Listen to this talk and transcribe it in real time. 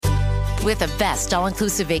With the best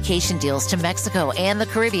all-inclusive vacation deals to Mexico and the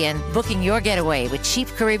Caribbean, booking your getaway with Cheap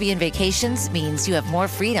Caribbean Vacations means you have more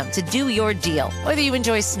freedom to do your deal. Whether you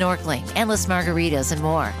enjoy snorkeling, endless margaritas, and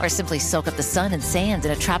more, or simply soak up the sun and sand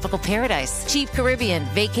in a tropical paradise, Cheap Caribbean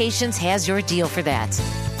Vacations has your deal for that.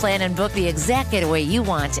 Plan and book the exact getaway you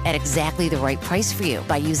want at exactly the right price for you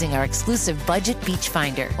by using our exclusive Budget Beach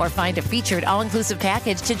Finder, or find a featured all-inclusive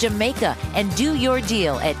package to Jamaica and do your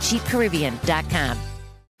deal at cheapcaribbean.com.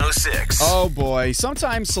 6. Oh, boy.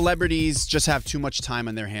 Sometimes celebrities just have too much time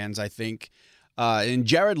on their hands, I think. And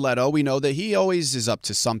Jared Leto, we know that he always is up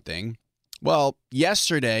to something. Well,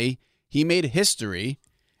 yesterday, he made history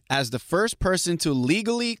as the first person to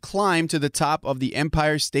legally climb to the top of the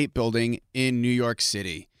Empire State Building in New York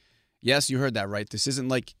City. Yes, you heard that right. This isn't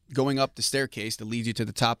like going up the staircase that leads you to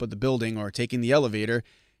the top of the building or taking the elevator.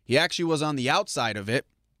 He actually was on the outside of it,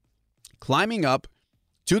 climbing up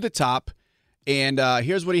to the top. And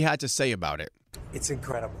here's what he had to say about it. It's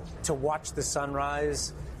incredible to watch the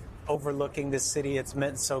sunrise overlooking this city. It's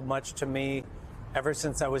meant so much to me ever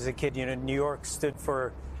since I was a kid. You know, New York stood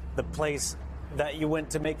for the place that you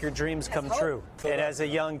went to make your dreams come true. And as a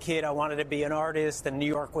young kid, I wanted to be an artist, and New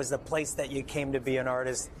York was the place that you came to be an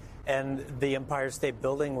artist. And the Empire State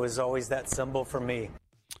Building was always that symbol for me.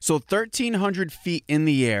 So 1,300 feet in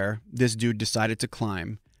the air, this dude decided to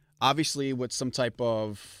climb. Obviously, with some type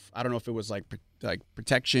of, I don't know if it was like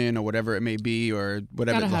protection or whatever it may be, or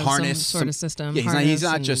whatever, the harness, some sort of system. Yeah, he's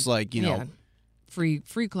not just like, you know, free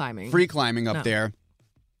climbing, up there.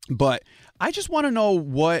 But I just want to know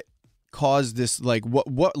what caused this, like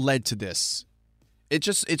what led to this. It's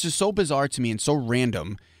just so bizarre to me and so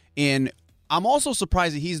random. And I'm also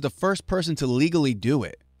surprised that he's the first person to legally do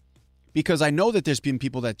it. Because I know that there's been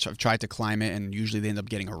people that have tried to climb it, and usually they end up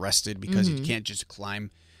getting arrested because you can't just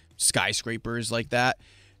climb skyscrapers like that.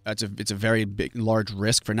 It's a very big, large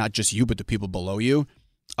risk for not just you, but the people below you.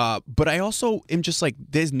 But I also am just like,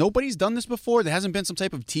 nobody's done this before. There hasn't been some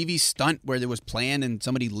type of TV stunt where there was planned and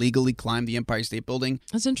somebody legally climbed the Empire State Building.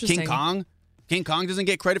 That's interesting. King Kong doesn't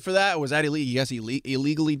get credit for that? Or was that illegal? Yes, he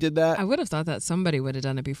illegally did that? I would have thought that somebody would have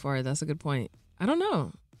done it before. That's a good point. I don't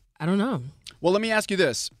know. Well, let me ask you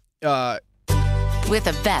this. With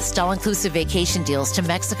the best all-inclusive vacation deals to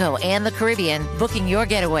Mexico and the Caribbean, booking your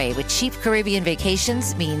getaway with Cheap Caribbean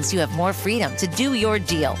Vacations means you have more freedom to do your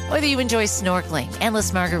deal. Whether you enjoy snorkeling,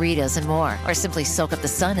 endless margaritas, and more, or simply soak up the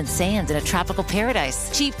sun and sand in a tropical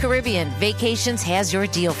paradise, Cheap Caribbean Vacations has your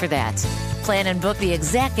deal for that. Plan and book the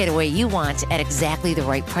exact getaway you want at exactly the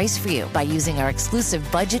right price for you by using our exclusive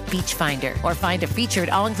Budget Beach Finder, or find a featured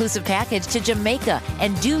all-inclusive package to Jamaica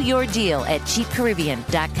and do your deal at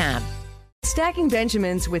cheapcaribbean.com. Stacking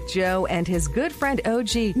Benjamins with Joe and his good friend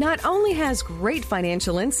OG not only has great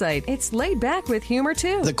financial insight, it's laid back with humor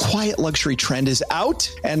too. The quiet luxury trend is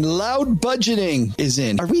out and loud budgeting is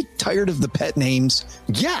in. Are we tired of the pet names?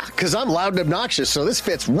 Yeah, because I'm loud and obnoxious, so this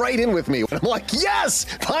fits right in with me. And I'm like, yes,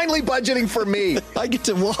 finally budgeting for me. I get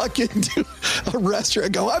to walk into a restaurant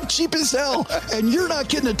and go, I'm cheap as hell, and you're not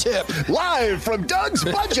getting a tip. Live from Doug's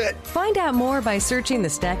Budget. Find out more by searching the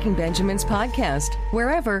Stacking Benjamins podcast,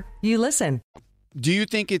 wherever you listen. Do you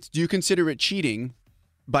consider it cheating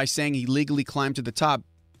by saying he legally climbed to the top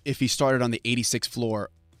if he started on the 86th floor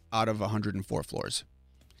out of 104 floors?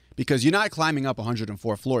 Because you're not climbing up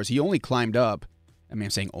 104 floors. He only climbed up, I mean, I'm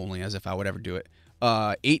saying only as if I would ever do it,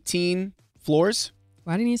 18 floors.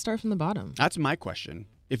 Why didn't he start from the bottom? That's my question.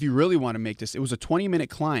 If you really want to make this, it was a 20-minute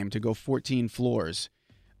climb to go 14 floors,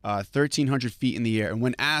 1,300 feet in the air. And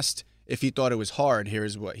when asked if he thought it was hard,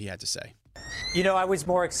 here's what he had to say. You know, I was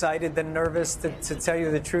more excited than nervous, to tell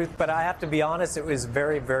you the truth, but I have to be honest, it was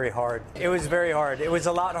very, very hard. It was very hard. It was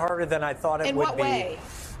a lot harder than I thought it would be. In what way?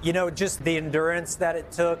 You know, just the endurance that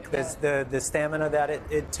it took, the stamina that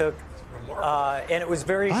it took, and it was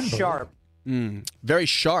very sharp. Very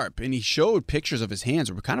sharp, and he showed pictures of his hands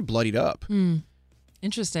that were kind of bloodied up.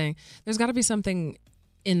 Interesting. There's got to be something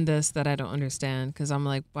in this that I don't understand, because I'm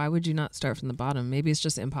like, why would you not start from the bottom? Maybe it's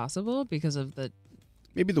just impossible because of the...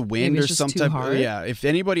 Maybe the wind or some type of... Yeah, if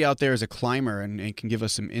anybody out there is a climber and can give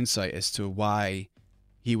us some insight as to why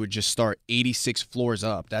he would just start 86 floors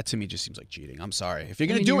up, that to me just seems like cheating. I'm sorry. If you're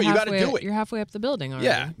going to do it, you got to do it. You're halfway up the building already.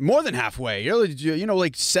 Yeah, more than halfway. You're like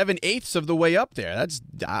 7/8 of the way up there. That's,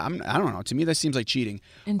 I don't know. To me, that seems like cheating.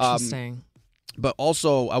 Interesting. But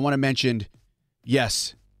also, I want to mention,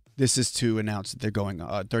 yes, this is to announce that they're going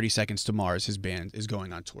 30 Seconds to Mars. His band is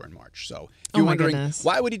going on tour in March. So if you're wondering,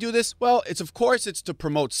 why would he do this? Well, it's to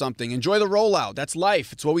promote something. Enjoy the rollout. That's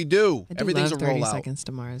life. It's what we do. I do Everything's love a 30 rollout. 30 Seconds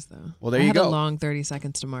to Mars, though. Well, there you go. I had a long 30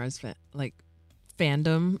 Seconds to Mars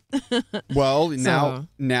fandom. Well,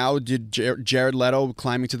 now did Jared Leto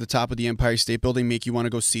climbing to the top of the Empire State Building make you want to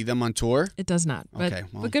go see them on tour? It does not. But, Okay,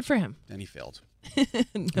 well, but good for him. Then he failed.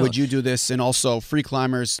 No. Would you do this? And also, free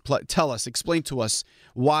climbers, explain to us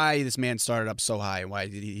why this man started up so high and why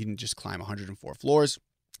he didn't just climb 104 floors.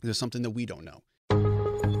 There's something that we don't know.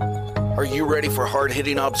 Are you ready for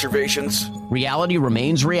hard-hitting observations? Reality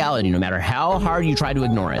remains reality no matter how hard you try to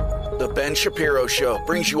ignore it. The Ben Shapiro Show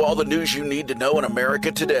brings you all the news you need to know in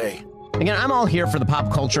America today. Again, I'm all here for the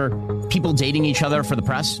pop culture, people dating each other for the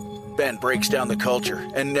press. Ben breaks down the culture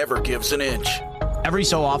and never gives an inch. Every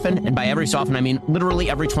so often, and by every so often I mean literally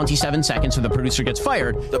every 27 seconds, so the producer gets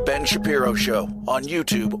fired. The Ben Shapiro Show on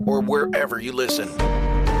YouTube or wherever you listen.